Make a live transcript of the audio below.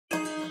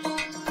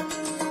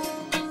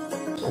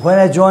When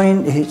I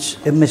joined,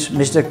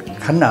 Mr.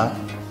 Khanna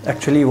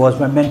actually was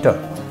my mentor.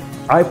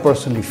 I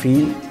personally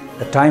feel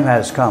the time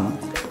has come.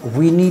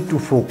 We need to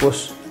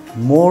focus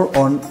more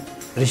on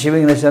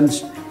receiving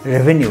nation's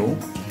revenue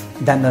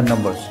than the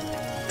numbers.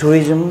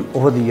 Tourism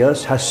over the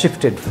years has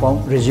shifted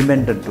from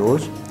regimental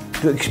tours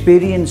to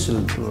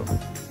experiential tours.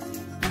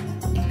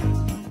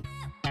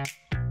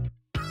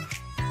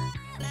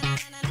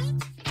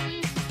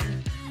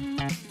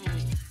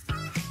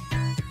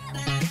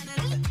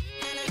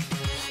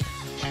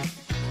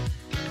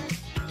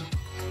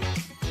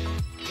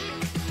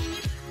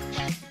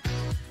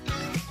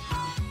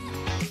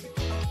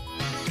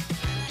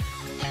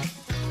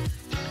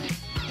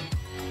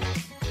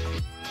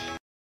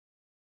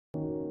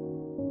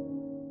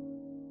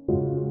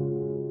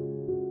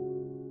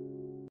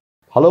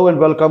 Hello and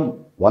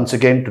welcome once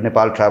again to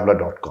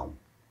nepaltraveler.com.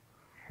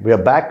 We are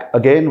back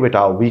again with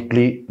our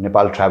weekly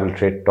Nepal travel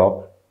trade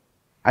talk,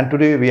 and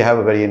today we have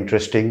a very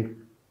interesting,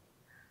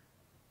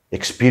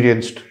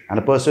 experienced and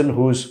a person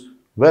who's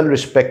well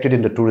respected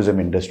in the tourism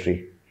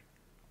industry,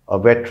 a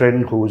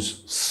veteran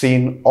who's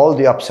seen all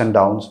the ups and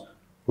downs,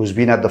 who's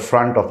been at the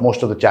front of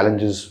most of the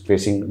challenges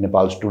facing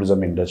Nepal's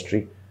tourism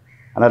industry.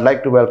 And I'd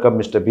like to welcome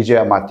Mr. Bijay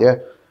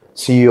Amatya,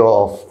 CEO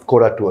of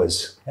KORA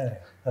Tours. Hello,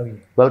 how are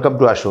you? Welcome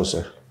to our show,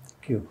 sir.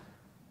 Thank you.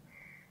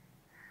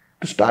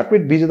 To start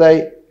with,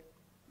 Bijay,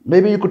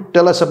 maybe you could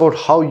tell us about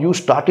how you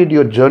started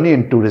your journey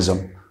in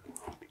tourism.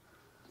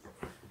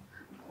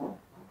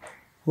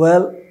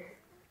 Well,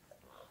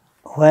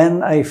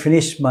 when I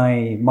finished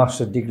my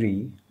master's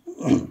degree,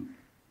 and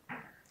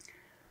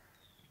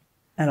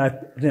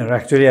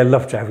actually I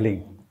love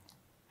traveling.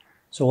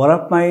 So one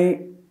of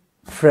my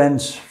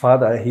friend's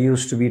father, he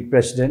used to be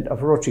president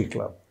of Rotary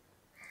Club.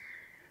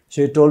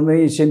 So he told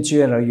me, since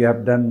you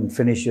have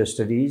finished your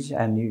studies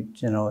and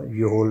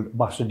you hold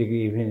master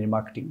degree in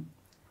marketing,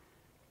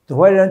 so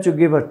why don't you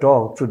give a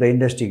talk to the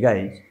industry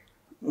guys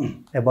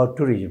about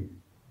tourism?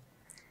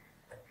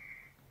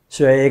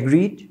 So I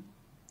agreed,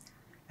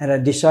 and I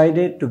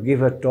decided to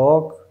give a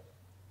talk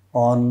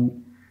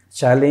on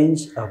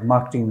challenge of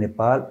marketing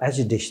Nepal as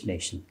a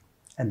destination,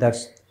 and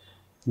that's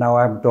now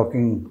I'm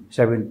talking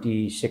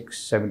 76,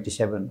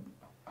 77,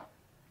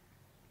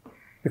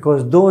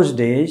 because those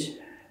days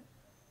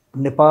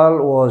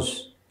Nepal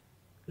was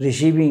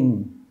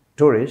receiving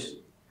tourists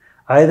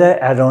either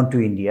add-on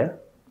to India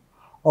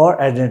or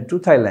add-on to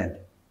Thailand,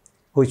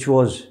 which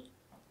was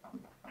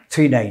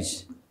 3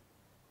 nights.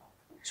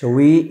 So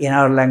we, in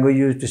our language,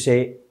 used to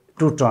say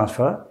 2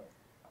 transfer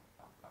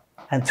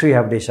and 3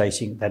 half-day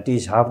sightseeing. That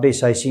is half-day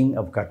sightseeing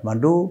of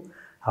Kathmandu,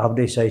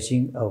 half-day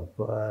sightseeing of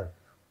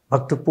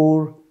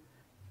Bhaktapur,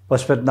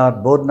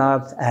 Pashupatinath,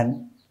 Bodhnath,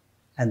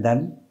 and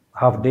then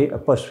half-day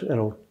of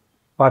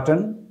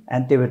Patan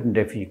and Tibetan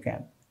refugee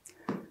camp.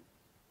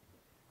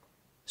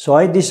 So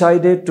I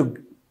decided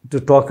to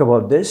talk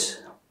about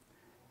this,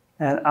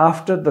 and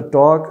after the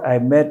talk I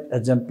met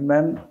a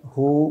gentleman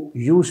who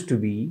used to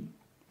be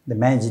the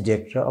managing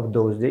director of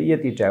those days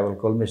Yeti Travel,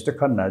 called Mr.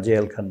 Khanna,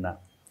 J.L. Khanna.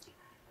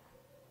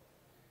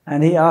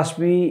 And he asked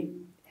me,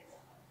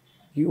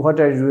 what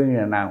are you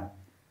doing now?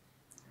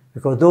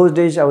 Because those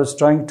days I was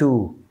trying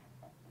to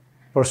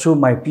pursue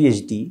my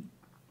PhD.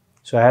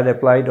 So I had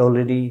applied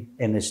already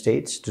in the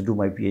States to do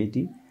my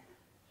PhD.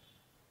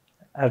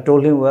 I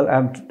told him, well,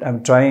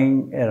 I'm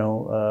trying,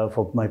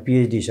 for my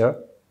PhD, sir.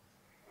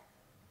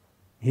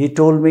 He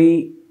told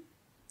me,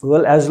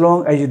 well, as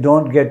long as you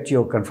don't get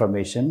your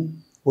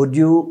confirmation, would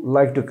you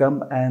like to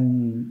come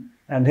and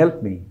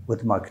help me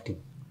with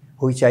marketing?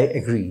 Which I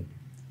agreed.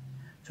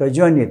 So I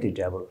joined Yeti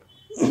Travel.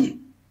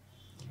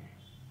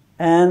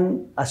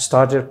 And I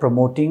started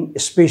promoting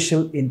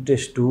special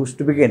interest tours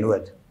to begin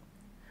with.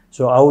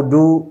 So I would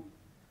do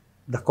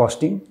the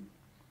costing,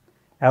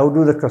 I would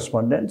do the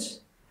correspondence,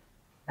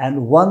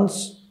 and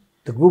once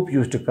the group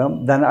used to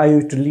come, then I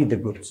used to lead the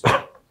groups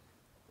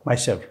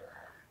myself,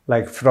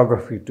 like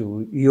photography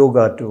tour,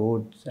 yoga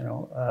tours,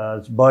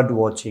 bird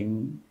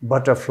watching,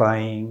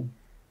 butterflying,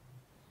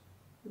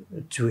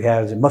 to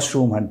have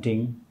mushroom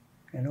hunting,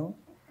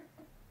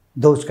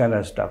 those kind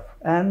of stuff.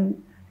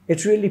 And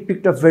it really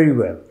picked up very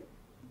well.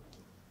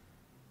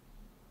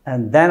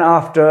 And then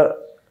after,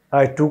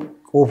 I took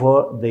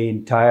over the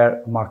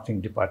entire marketing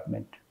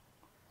department,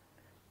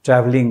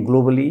 traveling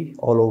globally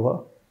all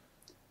over,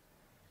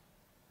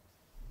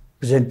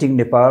 presenting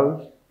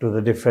Nepal to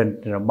the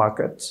different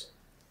markets,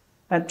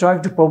 and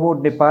trying to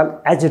promote Nepal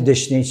as a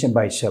destination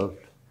by itself.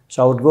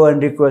 So I would go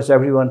and request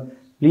everyone,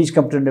 please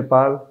come to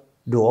Nepal,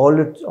 do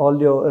all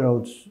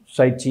your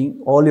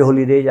sightseeing, all your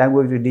holidays. I'm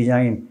going to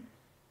design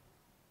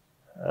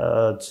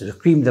the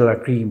cream de la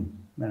cream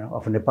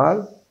of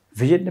Nepal,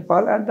 visit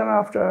Nepal, and then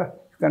after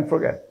you can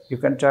forget. You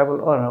can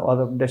travel on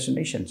other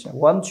destinations.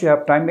 Once you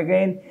have time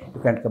again,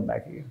 you can come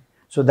back again.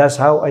 So that's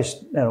how I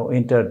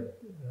entered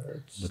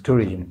the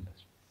tourism.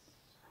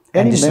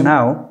 And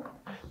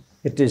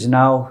it is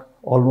now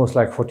almost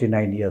like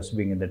 49 years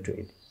being in the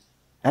trade.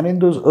 And in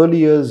those early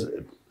years,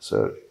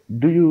 sir,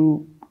 do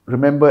you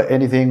remember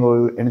anything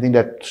or anything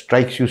that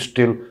strikes you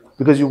still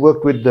Because you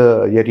worked with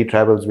the Yeti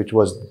Travels, which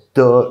was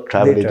the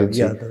travel agency,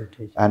 Yeah, the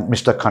agency. and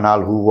Mr.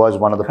 Khanal, who was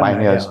one of the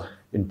pioneers yeah.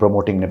 in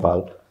promoting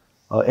Nepal.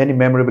 Any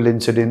memorable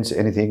incidents,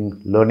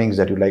 anything, learnings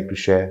that you'd like to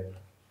share?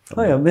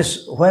 Oh yeah,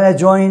 when I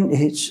joined,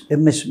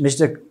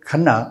 Mr.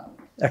 Khanna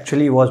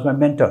actually was my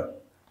mentor.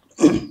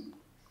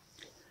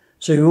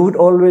 So he would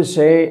always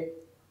say,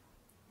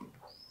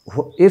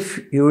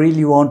 if you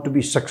really want to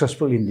be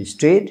successful in this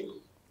trade,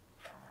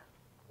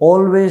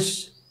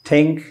 always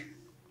think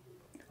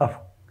of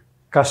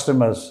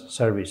customer's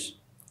service.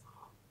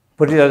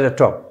 Put it at the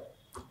top.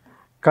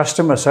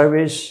 Customer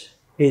service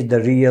is the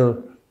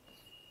real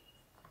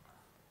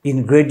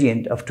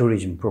ingredient of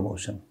tourism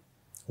promotion.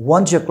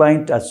 Once your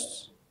client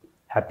is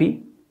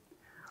happy,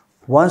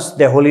 once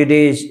their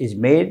holidays is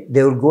made,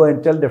 they will go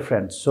and tell their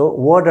friends. So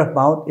word of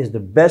mouth is the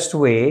best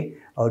way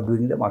of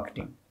doing the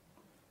marketing.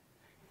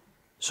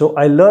 So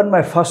I learned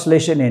my first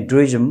lesson in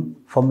tourism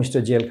from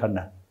Mr. J.L.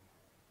 Khanna.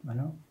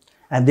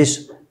 And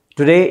this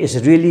today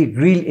is really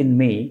drilled in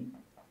me.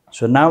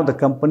 So now the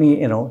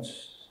company,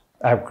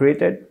 I have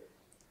created,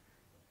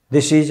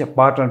 this is a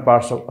part and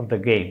parcel of the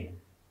game.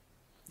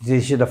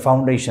 This is the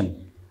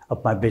foundation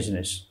of my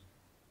business.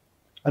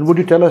 And would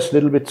you tell us a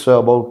little bit, sir,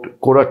 about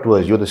KORA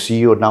Tours? You're the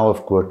CEO now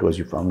of KORA Tours.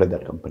 You founded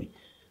that company.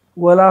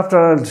 Well,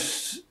 after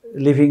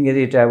leaving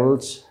Yeti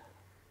Travels,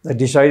 I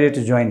decided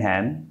to join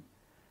hand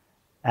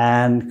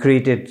and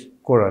created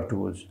KORA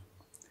Tours,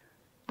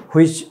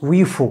 which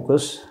we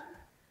focus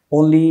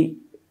only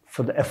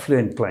for the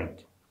affluent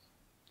client.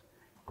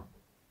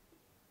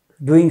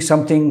 Doing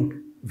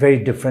something very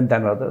different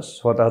than others,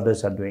 what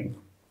others are doing.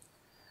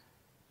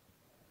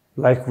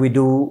 Like we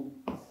do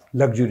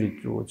luxury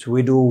tours,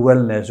 we do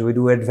wellness, we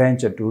do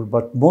adventure tours,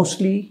 but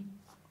mostly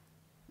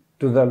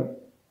to the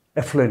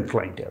affluent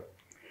clientele.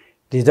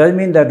 This doesn't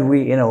mean that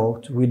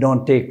we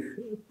don't take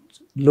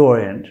lower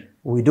end.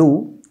 We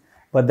do,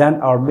 but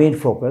then our main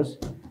focus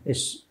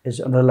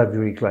is on the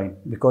luxury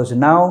client, because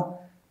now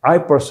I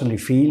personally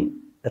feel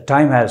the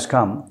time has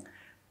come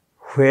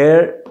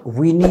where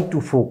we need to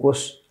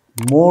focus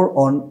more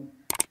on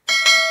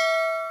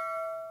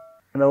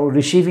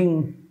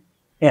receiving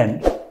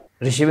in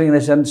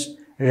a sense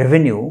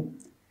revenue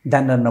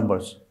than the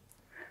numbers.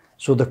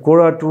 So the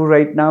KORA tour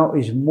right now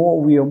is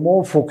we are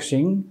more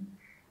focusing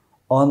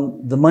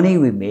on the money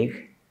we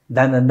make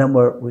than the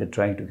number we're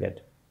trying to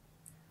get.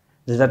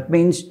 That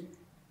means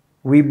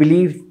we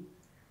believe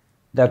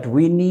that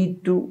we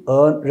need to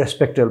earn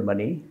respectable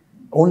money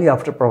only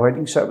after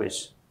providing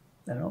service,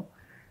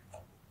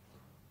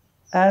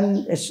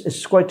 And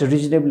it's quite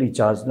reasonably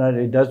charged. Now,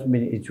 it doesn't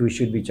mean we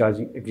should be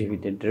charging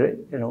exorbitant,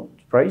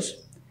 price,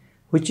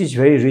 which is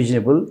very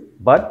reasonable,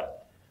 but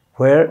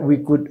where we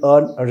could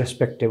earn a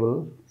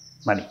respectable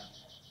money.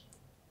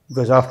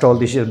 Because after all,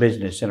 this is a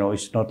business,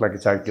 it's not like a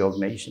charity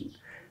organization.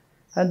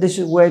 And this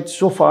is where,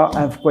 so far,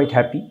 I'm quite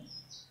happy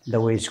the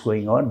way it's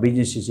going on.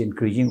 Business is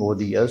increasing over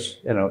the years,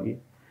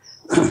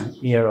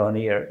 year on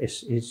year.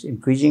 It's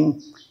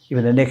increasing.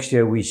 Even the next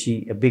year, we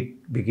see a big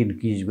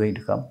increase going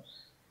to come.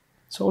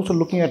 So also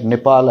looking at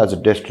Nepal as a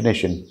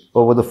destination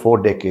over the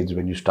 4 decades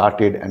when you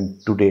started and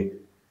today,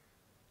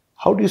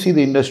 how do you see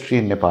the industry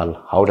in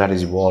Nepal? How that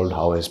has evolved?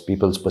 How has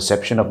people's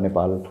perception of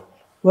Nepal?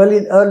 Well,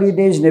 in early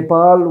days,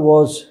 Nepal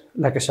was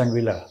like a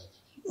Shangri-La.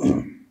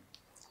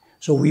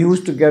 So we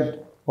used to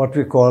get what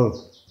we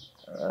call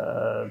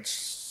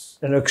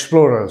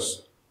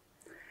explorers.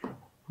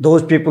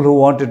 Those people who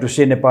wanted to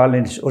see Nepal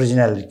in its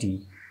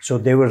originality. So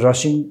they were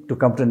rushing to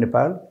come to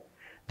Nepal.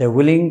 They're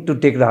willing to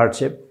take the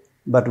hardship,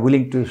 but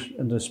willing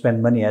to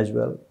spend money as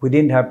well. We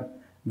didn't have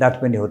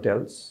that many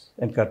hotels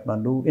in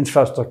Kathmandu.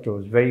 Infrastructure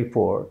was very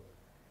poor.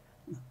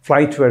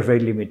 Flights were very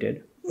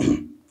limited.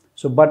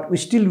 So, but we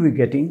still were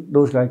getting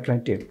those kind of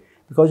clientele.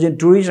 Because in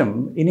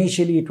tourism,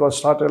 initially it was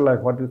started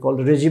like what we call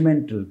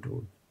regimental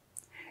tour.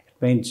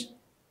 It means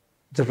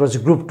there was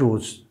group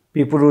tours.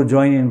 People who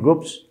join in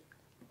groups,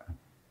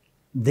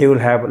 they will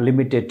have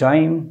limited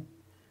time.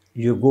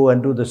 You go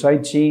and do the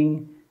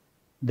sightseeing.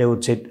 They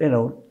would say,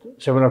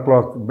 7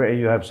 o'clock,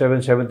 you have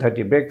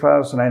 7:30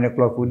 breakfast, 9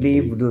 o'clock we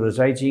leave, do the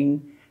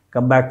sightseeing,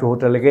 come back to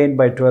hotel again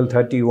by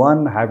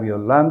 12:31, have your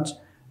lunch,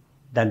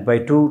 then by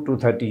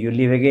 2:30 you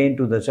leave again,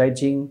 do the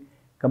sightseeing,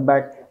 come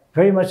back,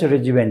 very much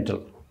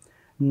regimental.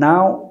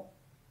 Now,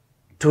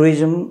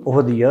 tourism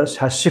over the years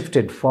has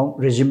shifted from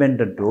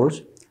regimental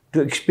tours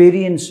to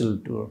experiential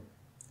tour.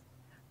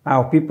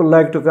 Now, people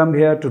like to come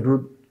here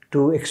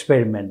to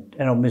experiment,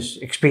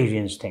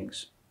 experience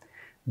things.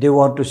 They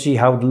want to see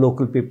how the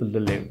local people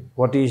live,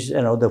 what is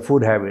the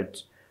food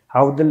habits,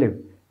 how they live.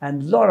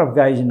 And a lot of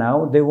guys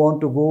now, they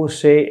want to go,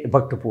 say,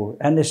 Bhaktapur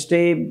and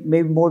stay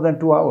maybe more than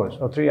 2 hours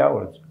or 3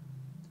 hours,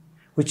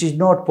 which is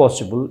not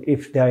possible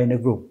if they are in a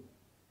group.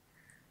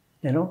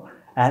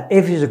 And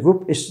if it's a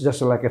group, it's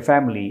just like a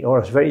family or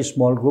a very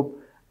small group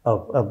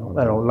of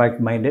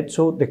like-minded,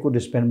 so they could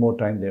spend more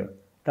time there.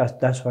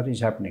 That's what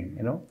is happening,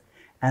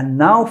 And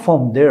now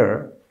from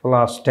there, for the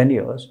last 10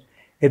 years,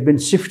 it's been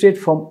shifted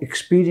from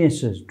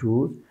experiences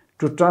tour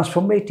to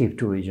transformative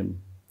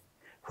tourism,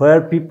 where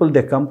people,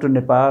 they come to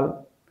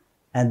Nepal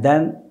and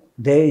then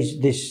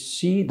they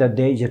see that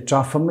there is a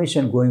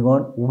transformation going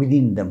on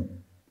within them.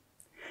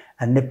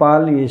 And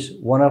Nepal is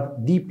one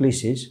of the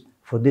places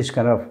for this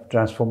kind of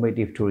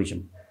transformative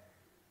tourism.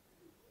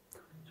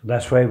 So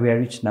that's why we are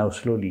reaching now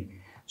slowly.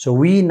 So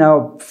we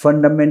now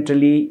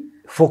fundamentally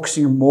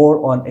focusing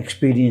more on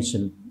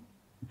experiential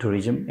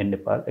tourism in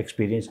Nepal,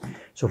 experience.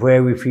 So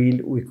where we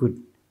feel we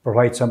could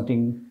provide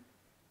something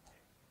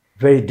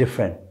very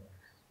different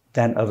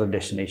than other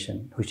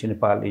destination, which in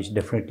Nepal is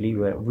definitely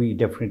where we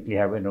definitely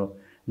have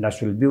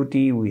natural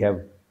beauty. We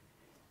have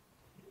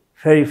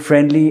very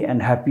friendly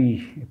and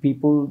happy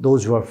people.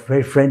 Those who are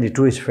very friendly,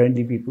 tourist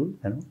friendly people.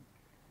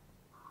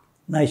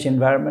 Nice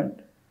environment,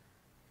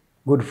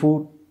 good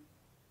food,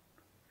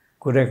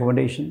 good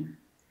accommodation.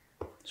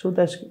 So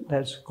that's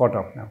caught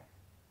up now.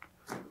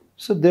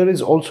 So there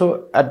is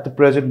also at the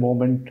present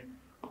moment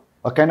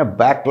a kind of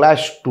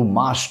backlash to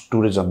mass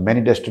tourism.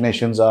 Many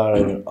destinations are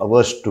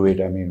averse to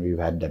it. I mean, we've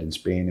had that in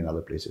Spain and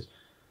other places.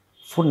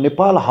 For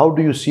Nepal, how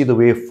do you see the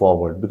way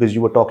forward? Because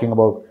you were talking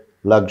about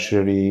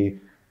luxury,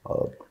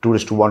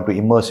 tourists who want to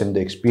immerse in the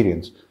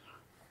experience.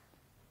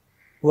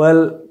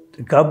 Well,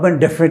 the government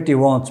definitely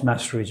wants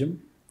mass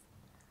tourism.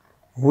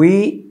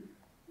 We,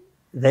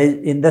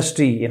 the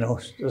industry,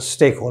 the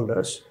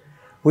stakeholders,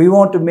 we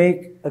want to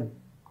make a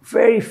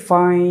very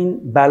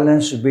fine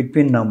balance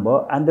between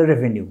number and the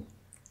revenue.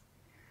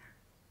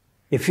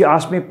 If you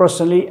ask me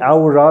personally, I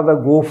would rather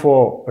go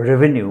for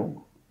revenue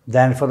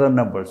than for the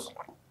numbers.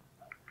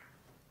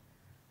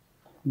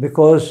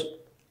 Because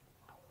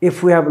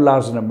if we have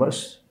large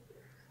numbers,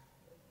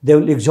 they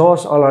will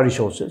exhaust all our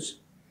resources,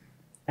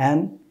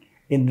 and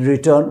in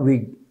return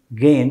we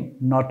gain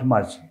not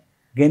much,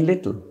 gain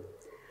little.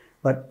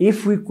 But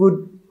if we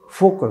could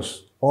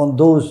focus on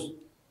those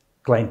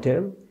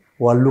clientele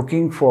who are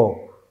looking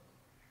for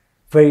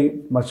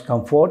very much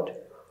comfort,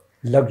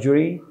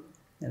 luxury,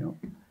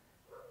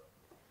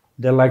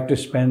 they like to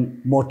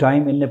spend more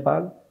time in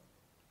Nepal,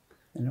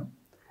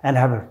 and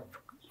have a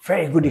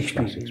very good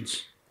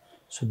experience.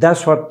 So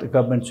that's what the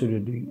government should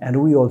be doing,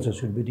 and we also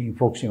should be doing,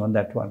 focusing on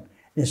that one,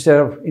 instead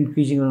of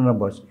increasing the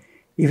numbers.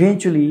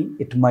 Eventually,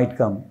 it might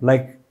come.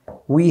 Like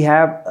we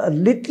have a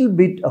little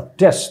bit of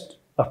test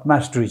of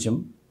mass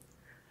tourism,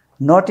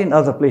 not in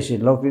other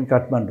places, like in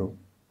Kathmandu.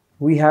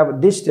 We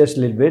have this test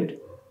a little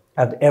bit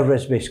at the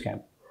Everest Base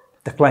Camp,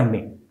 the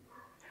climbing,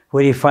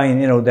 where you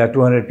find, there are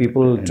 200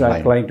 people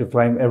trying to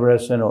climb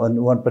Everest, on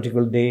one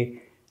particular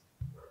day.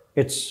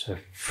 It's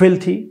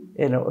filthy,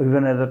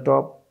 even at the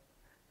top.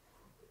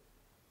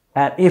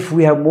 And if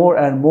we have more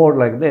and more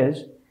like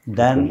this,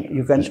 then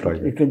you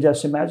can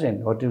just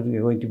imagine what is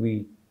going to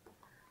be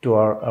to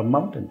our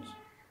mountains.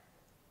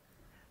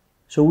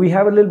 So we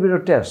have a little bit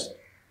of test.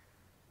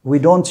 We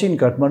don't see in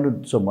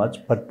Kathmandu so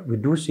much, but we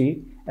do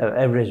see at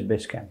Everest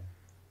Base Camp.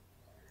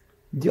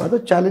 The other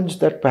challenge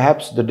that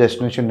perhaps the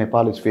destination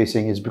Nepal is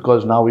facing is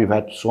because now we've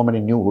had so many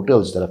new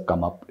hotels that have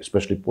come up,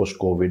 especially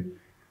post-COVID.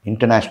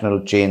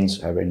 International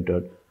chains have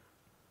entered.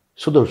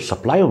 So the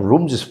supply of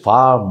rooms is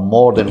far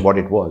more than what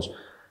it was.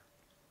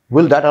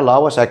 Will that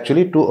allow us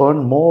actually to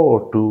earn more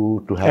or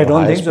to have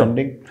higher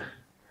spending?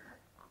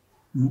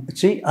 So.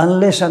 See,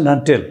 unless and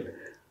until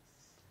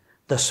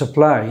the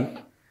supply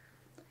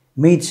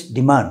meets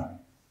demand,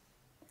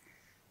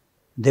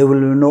 there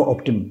will be no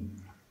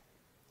optimum.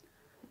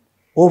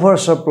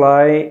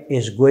 Oversupply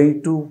is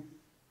going to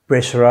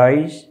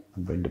pressurize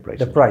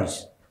the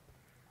price.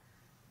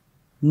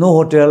 No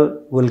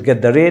hotel will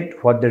get the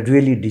rate what they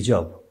really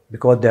deserve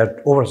because they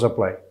are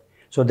oversupply.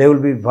 So they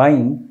will be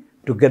vying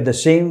to get the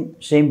same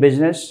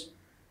business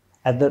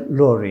at the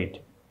lower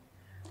rate.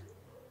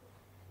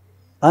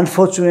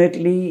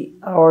 Unfortunately,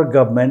 our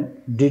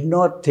government did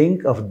not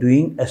think of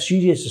doing a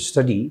serious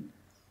study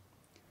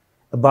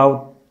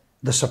about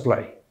the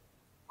supply.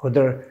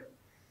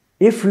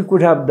 If we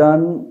could have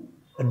done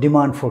a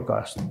demand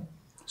forecast,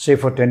 say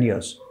for 10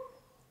 years,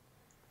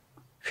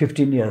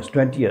 15 years,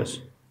 20 years,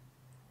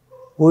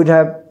 we would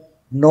have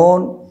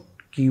known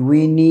that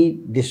we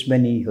need this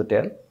many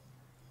hotel,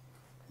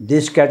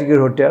 this category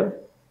hotel,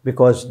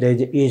 because there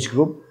is an age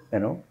group,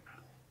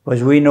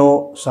 because we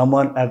know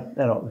someone at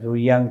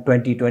young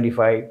 20,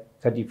 25,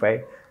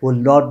 35 will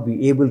not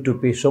be able to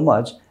pay so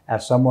much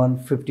as someone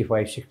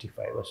 55,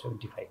 65 or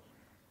 75.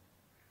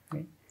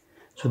 Okay?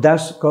 So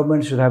that's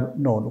government should have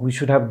known. We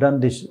should have done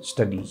these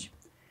studies.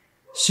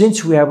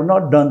 Since we have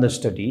not done the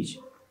studies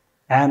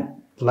and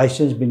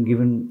license been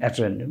given at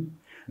random,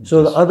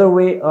 so the other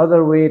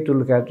way to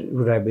look at it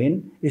would have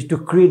been is to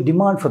create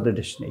demand for the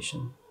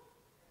destination.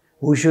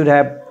 We should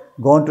have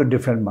gone to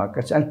different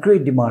markets and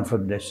create demand for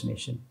the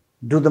destination.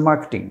 Do the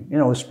marketing,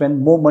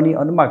 spend more money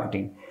on the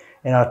marketing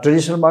in our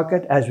traditional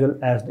market as well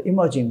as the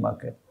emerging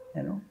market,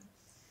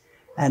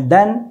 And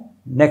then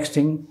next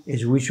thing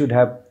is we should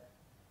have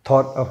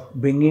thought of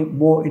bringing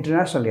more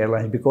international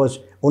airlines, because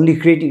only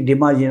creating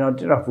demand is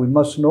not enough. We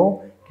must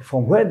know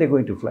from where they're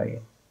going to fly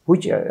in,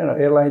 which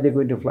airline they're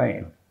going to fly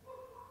in.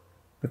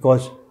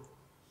 Because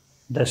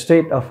the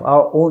state of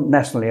our own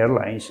national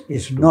airlines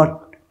is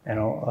not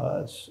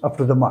up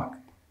to the mark.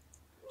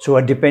 So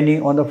we're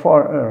depending on the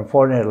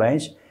foreign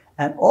airlines,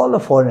 And all the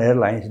foreign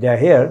airlines, they are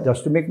here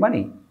just to make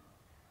money.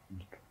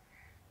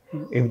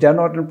 If they are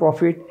not in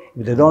profit,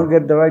 if they don't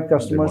get the right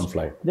customers,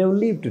 they will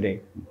leave today.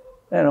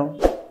 You know.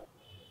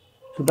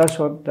 So that's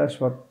what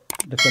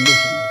the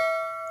condition is.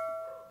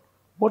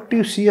 What do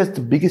you see as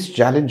the biggest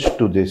challenge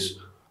to this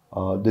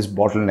this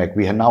bottleneck?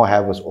 We now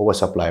have an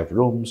oversupply of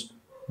rooms,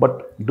 but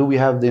do we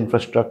have the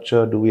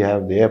infrastructure? Do we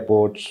have the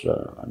airports?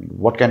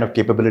 What kind of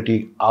capability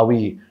are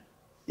we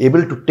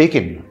able to take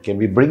in? Can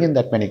we bring in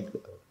that many?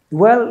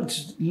 Well,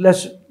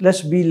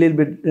 let's be a little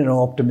bit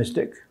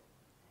optimistic.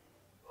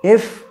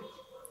 If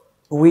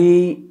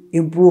we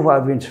improve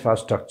our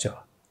infrastructure,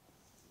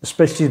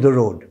 especially the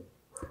road,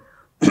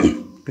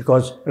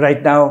 because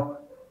right now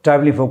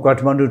traveling from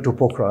Kathmandu to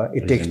Pokhara,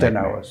 it takes 10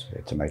 hours.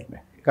 It's a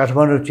nightmare.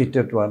 Kathmandu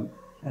Chitwan,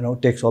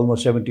 takes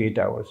almost 78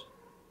 hours,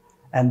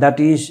 and that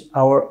is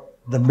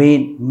the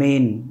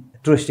main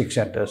touristic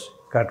centers: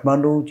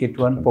 Kathmandu,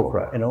 Chitwan,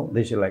 Pokhara.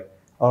 This is like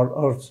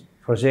or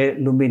for say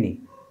Lumbini.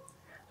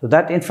 So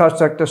that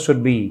infrastructure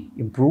should be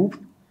improved.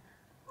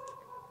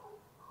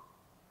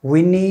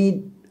 We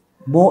need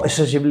more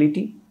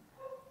accessibility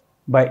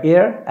by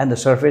air and the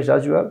surface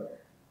as well.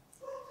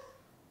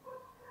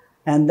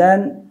 And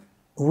then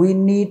we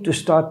need to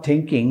start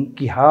thinking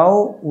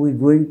how we're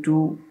going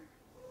to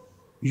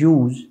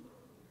use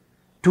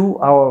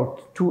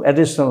two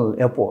additional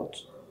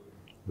airports,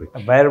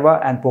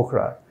 Bhairava and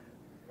Pokhara,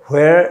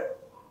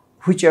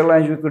 which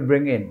airlines we could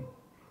bring in,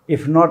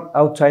 if not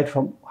outside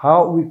from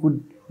how we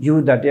could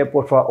use that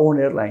airport for our own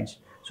airlines.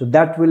 So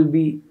that will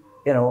be,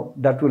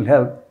 that will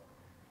help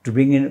to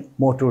bring in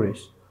more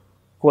tourists,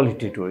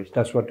 quality tourists.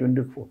 That's what we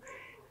look for.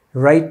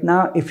 Right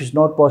now, if it's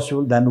not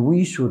possible, then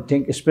we should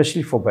think,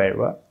 especially for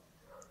Bhairava,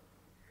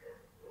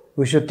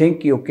 we should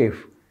think, okay,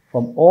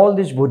 from all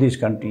these Buddhist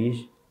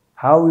countries,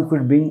 how we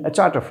could bring a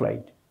charter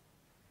flight.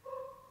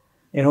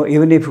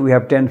 Even if we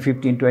have 10,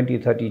 15, 20,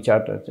 30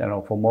 charters,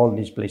 from all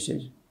these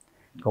places,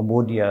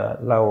 Cambodia,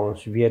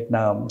 Laos,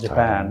 Vietnam,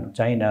 Japan,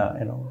 China,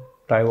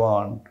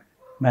 Taiwan,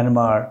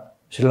 Myanmar,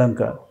 Sri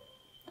Lanka.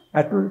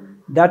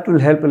 That will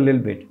help a little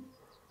bit.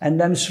 And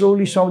then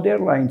slowly some of the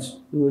airlines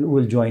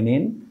will join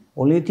in.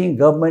 Only thing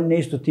government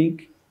needs to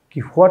think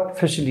what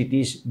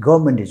facilities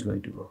government is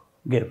going to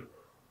give.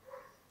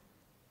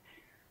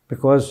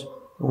 Because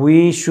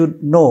we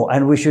should know,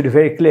 and we should be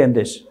very clear in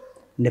this,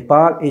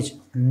 Nepal is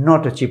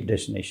not a cheap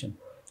destination.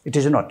 It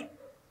is not.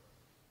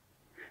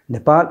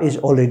 Nepal is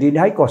already a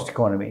high-cost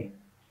economy.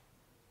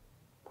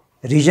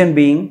 Reason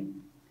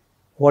being,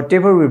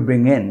 whatever we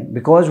bring in,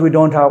 because we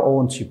don't have our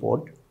own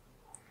seaport,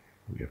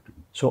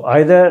 so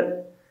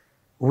either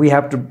we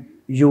have to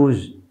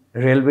use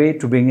railway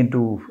to bring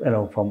into,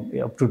 from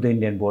up to the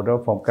Indian border,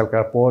 from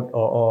Calcutta port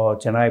or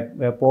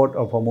Chennai airport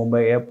or from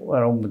Mumbai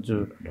airport,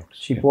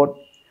 seaport,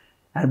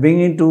 and bring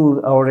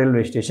into our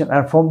railway station,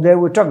 and from there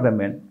we truck them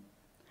in.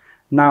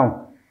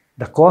 Now,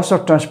 the cost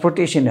of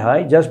transportation is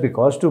high just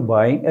because to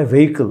buying a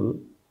vehicle,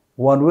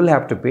 one will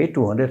have to pay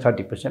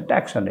 230%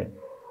 tax on it.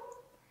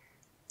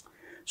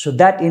 So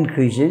that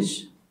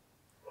increases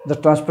the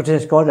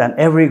transportation cost, and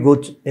every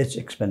good is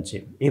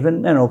expensive,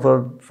 even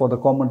for the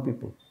common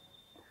people.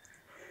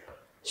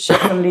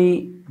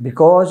 Secondly,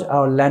 because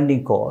our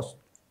landing cost,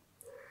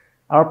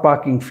 our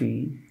parking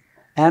fee,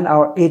 and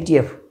our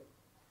ATF,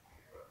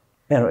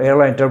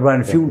 airline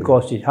turbine fuel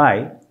cost is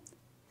high,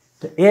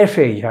 the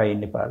airfare is high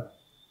in Nepal.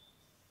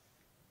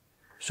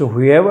 So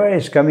whoever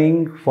is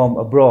coming from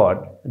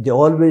abroad, they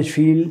always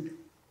feel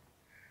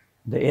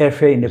the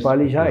airfare in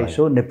Nepal is high.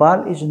 So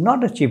Nepal is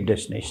not a cheap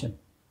destination.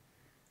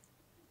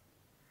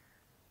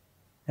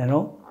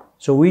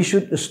 So we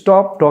should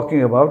stop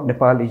talking about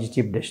Nepal is a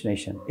cheap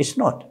destination. It's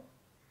not.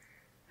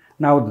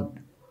 Now,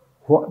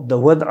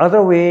 the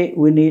other way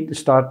we need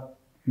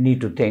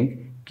to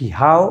think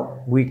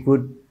how we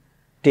could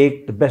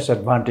take the best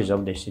advantage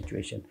of this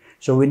situation.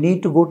 So we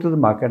need to go to the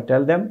market and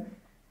tell them,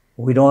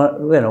 we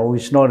don't,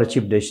 it's not a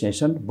cheap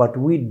destination, but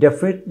we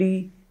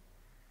definitely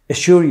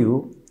assure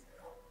you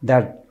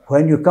that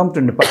when you come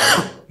to Nepal,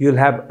 you'll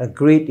have a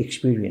great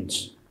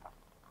experience.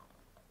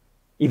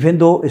 Even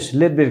though it's a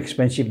little bit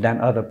expensive than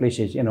other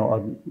places,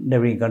 or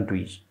neighboring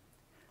countries,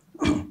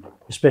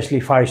 especially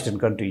Far Eastern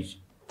countries,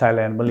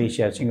 Thailand,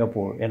 Malaysia,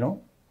 Singapore,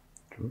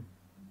 True.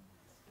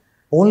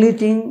 Only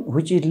thing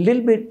which is a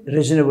little bit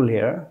reasonable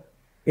here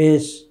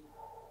is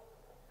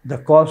the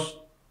cost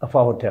of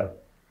our hotel.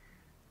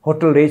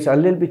 Hotel rates are a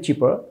little bit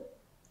cheaper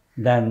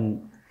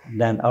than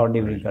our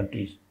neighboring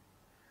countries.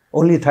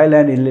 Only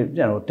Thailand is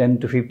 10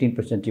 to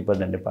 15% cheaper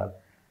than Nepal.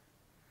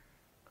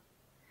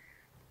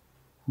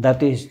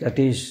 That is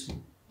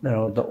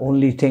the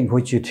only thing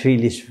which you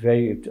feel is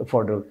very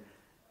affordable.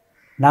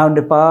 Now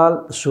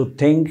Nepal should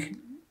think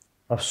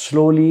of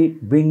slowly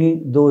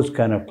bringing those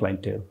kind of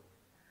clientele,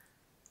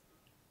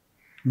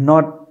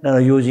 not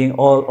using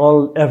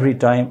all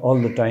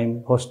the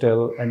time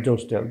hostel and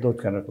hostel, those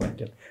kind of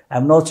clientele.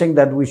 I'm not saying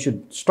that we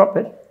should stop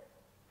it,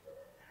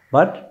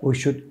 but we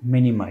should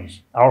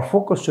minimize. Our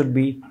focus should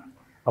be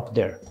up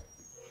there.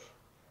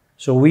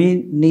 So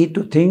we need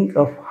to think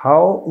of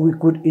how we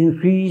could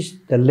increase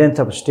the length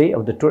of stay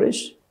of the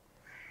tourists,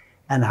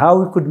 and how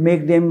we could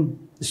make them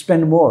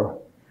spend more.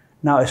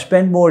 Now,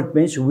 spend more, it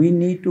means we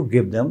need to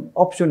give them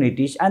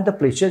opportunities and the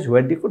places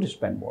where they could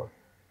spend more.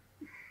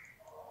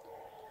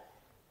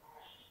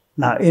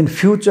 Now, in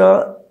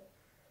future,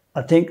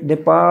 I think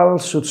Nepal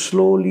should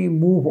slowly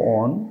move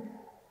on.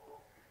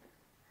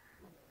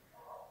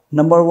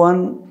 Number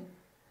one,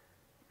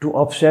 to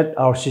offset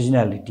our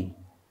seasonality.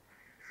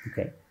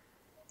 Okay.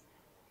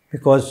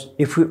 Because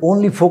if we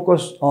only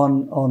focus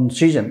on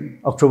season,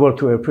 October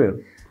to April,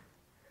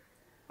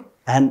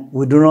 and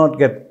we do not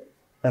get,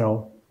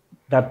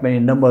 that many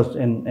numbers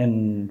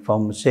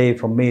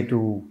from May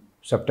to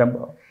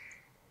September.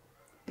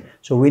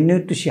 So we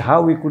need to see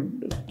how we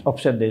could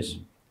offset this.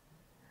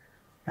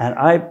 And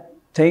I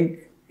think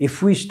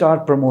if we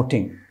start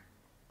promoting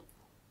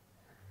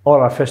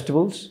all our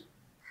festivals,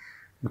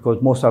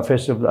 because most of our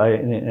festivals are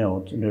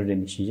in the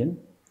rainy season,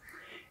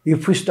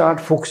 if we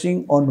start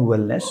focusing on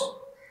wellness,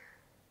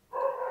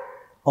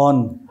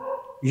 on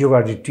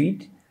yoga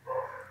retreat,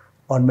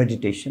 on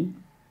meditation,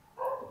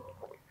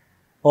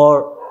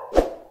 or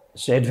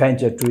say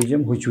adventure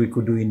tourism, which we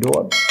could do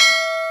indoor,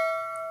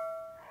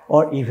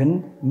 or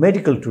even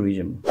medical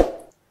tourism.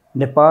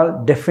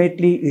 Nepal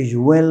definitely is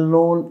well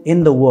known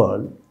in the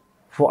world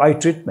for eye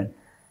treatment,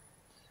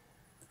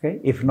 okay,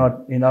 if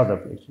not in other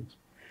places.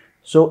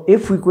 So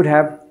if we could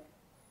have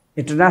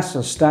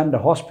international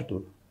standard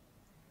hospital,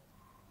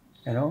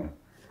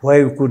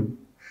 where we could,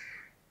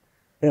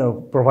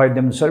 provide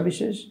them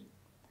services,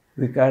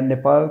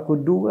 Nepal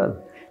could do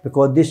well.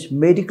 Because this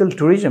medical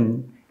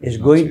tourism is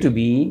going to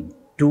be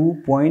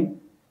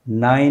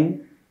 $2.9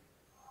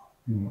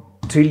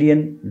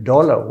 trillion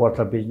worth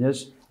of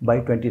business by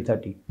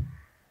 2030.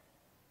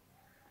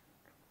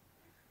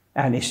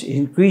 And it's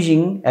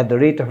increasing at the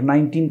rate of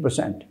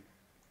 19%.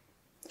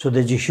 So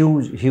there's a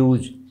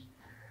huge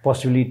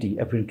possibility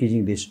of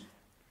increasing this.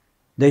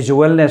 There's a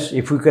wellness,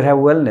 if we could have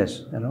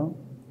wellness,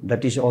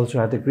 that is also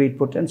has a great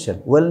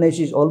potential. Wellness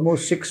is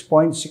almost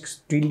 $6.6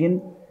 trillion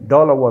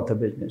worth of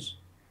business.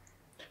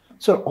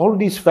 So all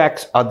these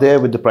facts are there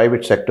with the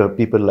private sector,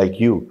 people like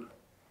you.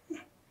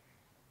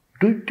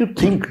 Don't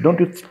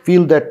you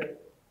feel that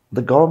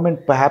the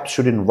government perhaps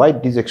should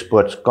invite these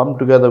experts, come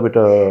together with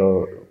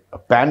a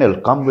panel,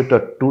 come with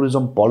a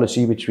tourism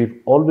policy, which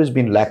we've always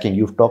been lacking?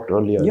 You've talked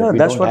earlier. Yeah,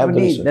 that's what we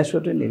need. That's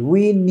what we need.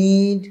 We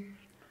need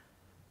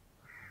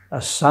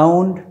a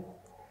sound,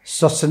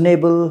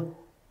 sustainable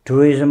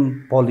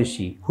tourism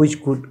policy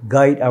which could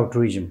guide our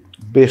tourism.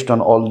 Based on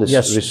all this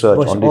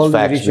research, on these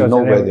facts, we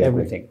know where they are.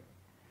 Everything.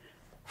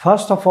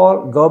 First of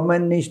all,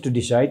 government needs to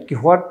decide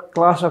what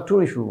class of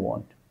tourist we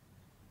want,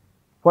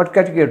 what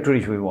category of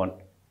tourist we want.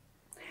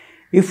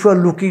 If we are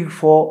looking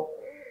for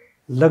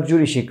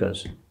luxury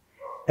seekers,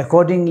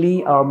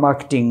 accordingly our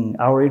marketing,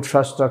 our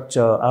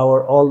infrastructure,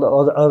 all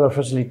the other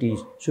facilities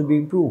should be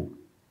improved.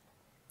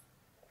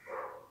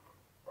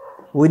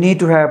 We need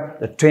to have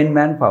the trained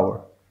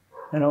manpower,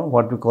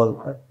 what we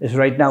call, is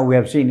right now we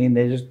have seen in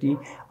the industry,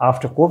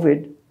 after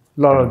COVID,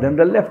 a lot of them,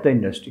 they left the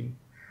industry.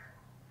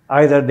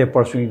 Either they're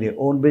pursuing their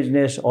own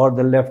business or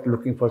they left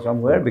looking for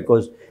somewhere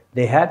because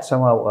they had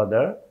somehow or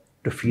other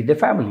to feed their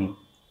family.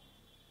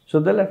 So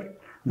they left.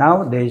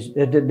 Now there's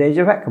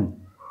a vacuum.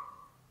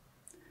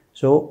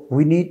 So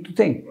we need to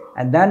think.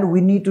 And then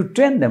we need to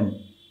train them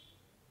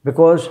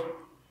because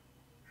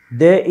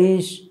there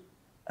is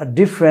a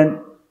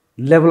different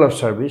level of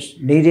service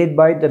needed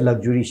by the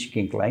luxury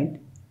seeking client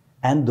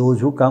and those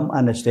who come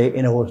and stay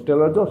in a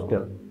hostel or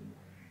hostel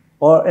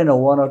or in a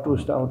 1 or 2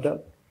 star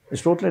hotel.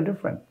 It's totally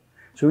different.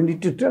 So we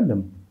need to train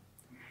them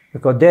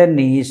because their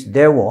needs,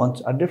 their wants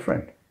are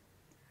different.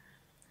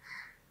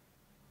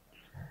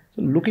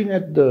 So looking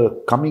at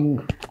the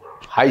coming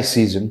high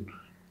season,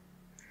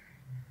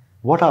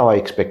 what are our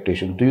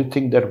expectations? Do you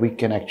think that we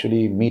can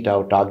actually meet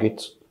our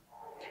targets?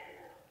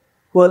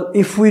 Well,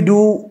 if we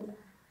do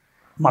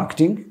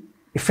marketing,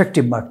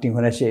 effective marketing,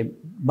 when I say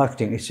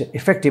marketing, it's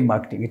effective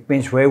marketing. It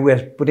means where we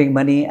are putting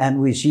money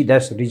and we see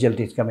that the result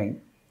is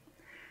coming.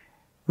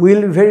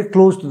 We'll be very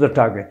close to the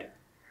target,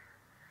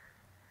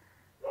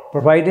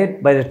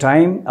 provided by the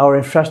time our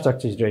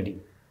infrastructure is ready.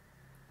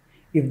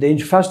 If the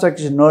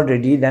infrastructure is not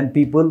ready, then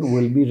people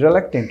will be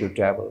reluctant to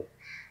travel.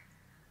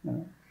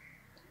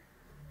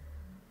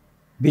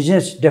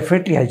 Business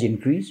definitely has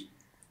increased.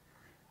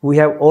 We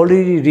have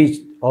already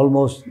reached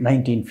almost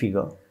 19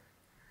 figure.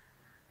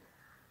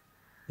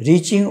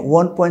 Reaching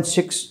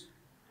 1.6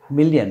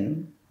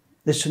 million,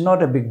 this is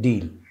not a big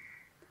deal,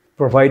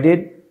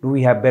 provided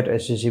we have better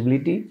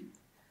accessibility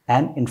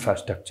and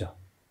infrastructure.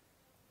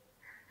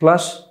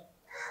 Plus,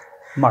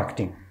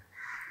 marketing,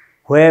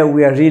 where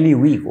we are really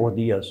weak over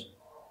the years.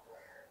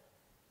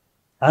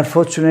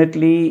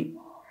 Unfortunately,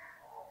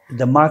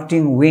 the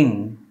marketing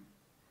wing,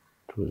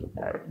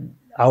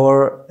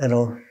 our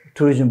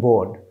tourism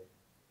board,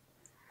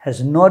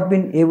 has not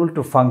been able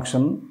to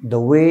function the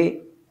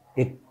way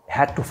it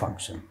had to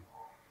function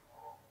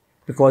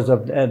because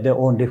of their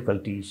own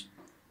difficulties.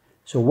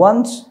 So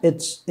once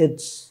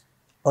it's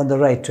on the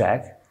right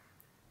track,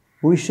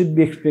 we should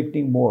be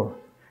expecting more.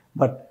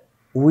 But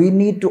we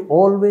need to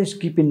always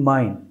keep in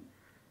mind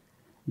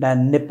that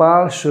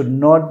Nepal should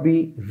not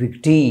be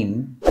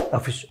victim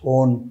of its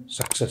own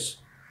success.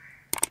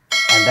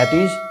 And that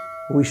is,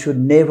 we should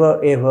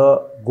never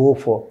ever go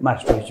for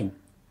mass tourism.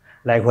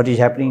 Like what is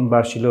happening in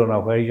Barcelona,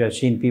 where you have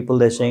seen people,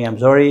 they're saying, I'm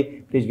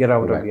sorry, please get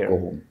out of here. Go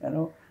home. You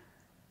know?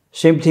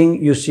 Same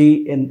thing you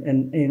see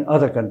in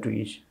other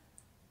countries,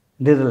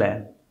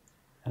 Netherlands.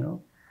 You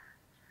know?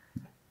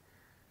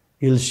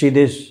 You'll see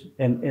this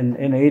in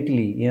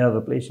Italy, in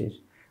other places,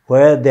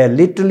 where they're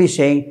literally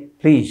saying,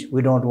 please,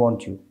 we don't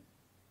want you.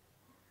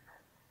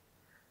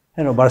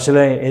 You know,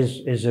 Barcelona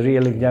is a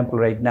real example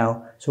right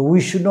now. So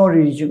we should not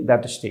reach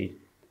that stage.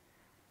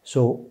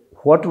 So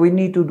what we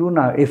need to do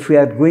now, if we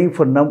are going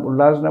for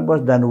large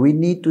numbers, then we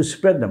need to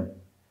spread them.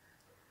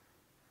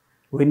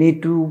 We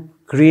need to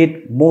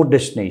create more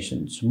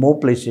destinations, more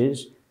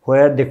places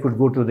where they could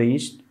go to the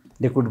east,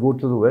 they could go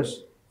to the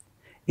west.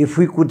 If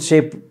we could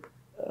say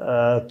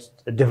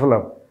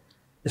develop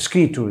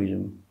ski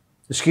tourism,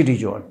 ski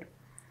resort,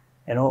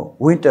 you know,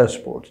 winter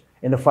sports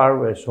in the far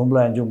west,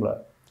 Humla and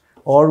Jumla,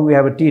 or we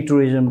have a tea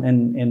tourism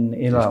in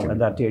Ilam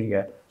and that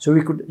area, so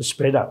we could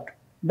spread out.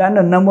 Then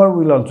the number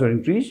will also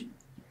increase,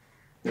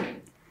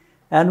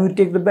 and we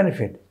take the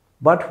benefit.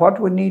 But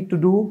what we need to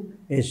do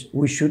is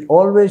we should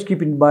always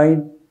keep in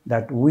mind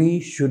that we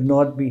should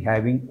not be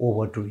having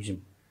over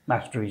tourism,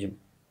 mass tourism.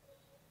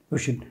 We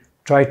should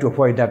try to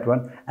avoid that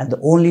one, and the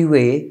only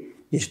way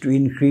is to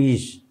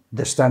increase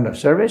the standard of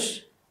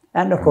service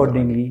and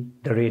accordingly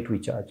the rate we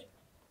charge.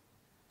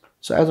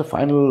 So as a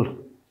final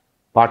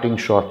parting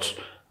shots,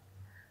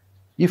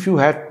 if you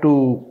had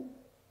to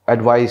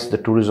advise the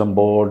tourism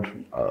board,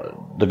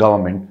 the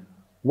government,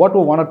 what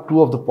were one or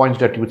two of the points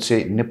that you would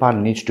say Nepal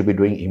needs to be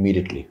doing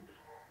immediately?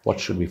 What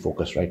should we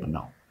focus right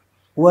now?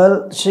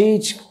 Well, see,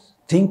 it's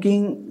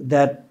thinking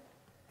that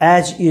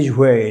as is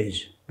where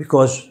is,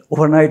 because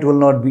overnight will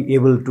not be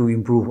able to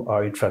improve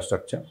our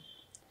infrastructure,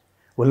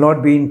 will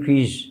not be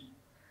increase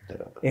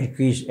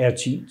air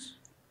seats,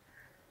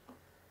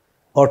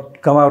 or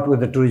come out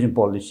with a tourism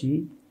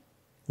policy.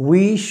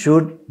 We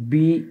should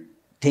be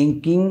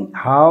thinking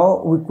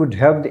how we could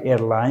help the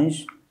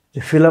airlines to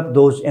fill up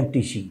those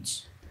empty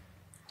seats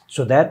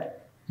so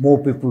that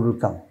more people will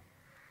come.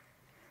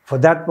 For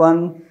that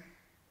one,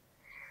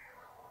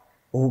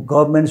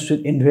 government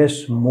should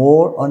invest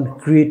more on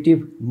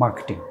creative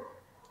marketing,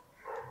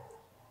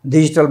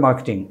 digital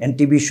marketing.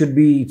 NTB should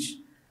be,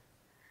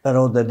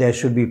 that there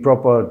should be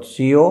proper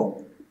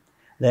CEO,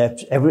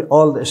 that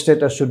all the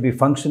status should be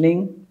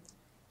functioning,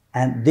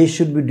 and they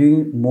should be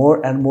doing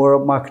more and more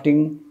of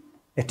marketing,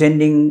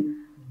 attending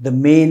the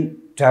main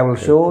travel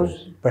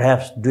shows,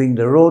 perhaps doing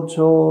the road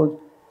shows.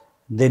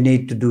 They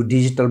need to do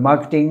digital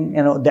marketing.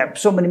 You know, there are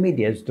so many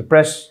medias, the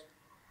press,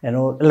 you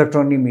know,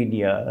 electronic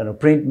media, you know,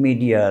 print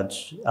media,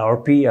 our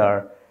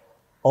PR,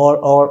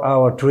 or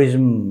our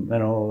tourism, you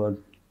know,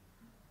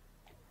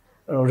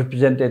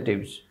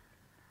 representatives.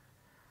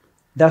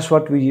 That's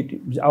what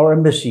our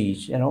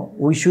embassies, you know,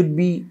 we should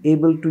be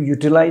able to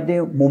utilize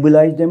them,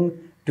 mobilize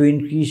them to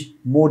increase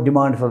more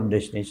demand for the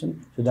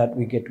destination so that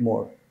we get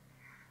more.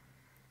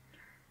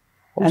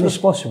 Also, and it's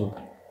possible.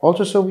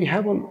 Also, sir, we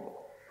have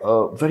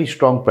a very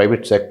strong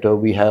private sector.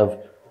 We have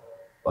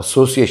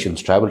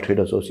associations, travel trade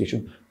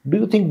association. Do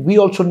you think we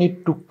also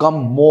need to come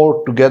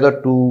more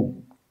together to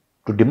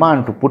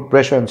demand, to put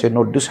pressure and say,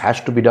 no, this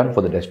has to be done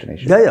for the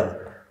destination? Yeah.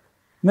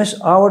 Miss,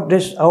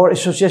 our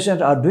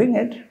associations are doing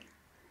it,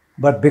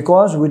 but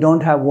because we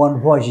don't have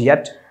one voice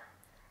yet,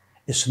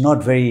 it's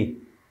not very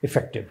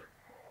effective.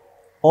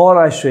 All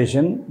our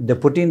association, they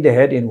put in their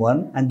head in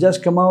one and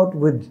just come out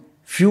with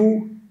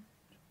few,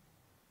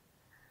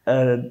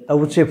 I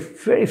would say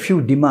very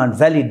few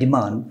valid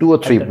demand. 2 or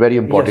 3 very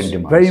important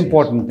demands. Very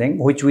important thing,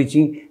 which we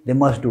think they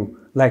must do.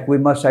 Like we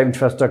must have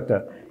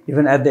infrastructure.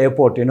 Even at the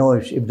airport, you know,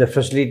 if the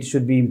facility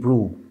should be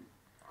improved,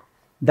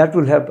 that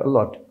will help a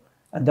lot.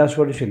 And that's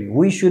what actually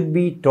we should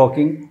be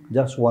talking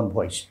just one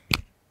voice.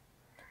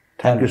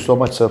 Thank you so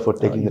much, sir, for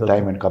taking the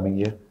time and coming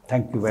here.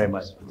 Thank you very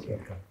much.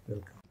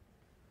 Welcome.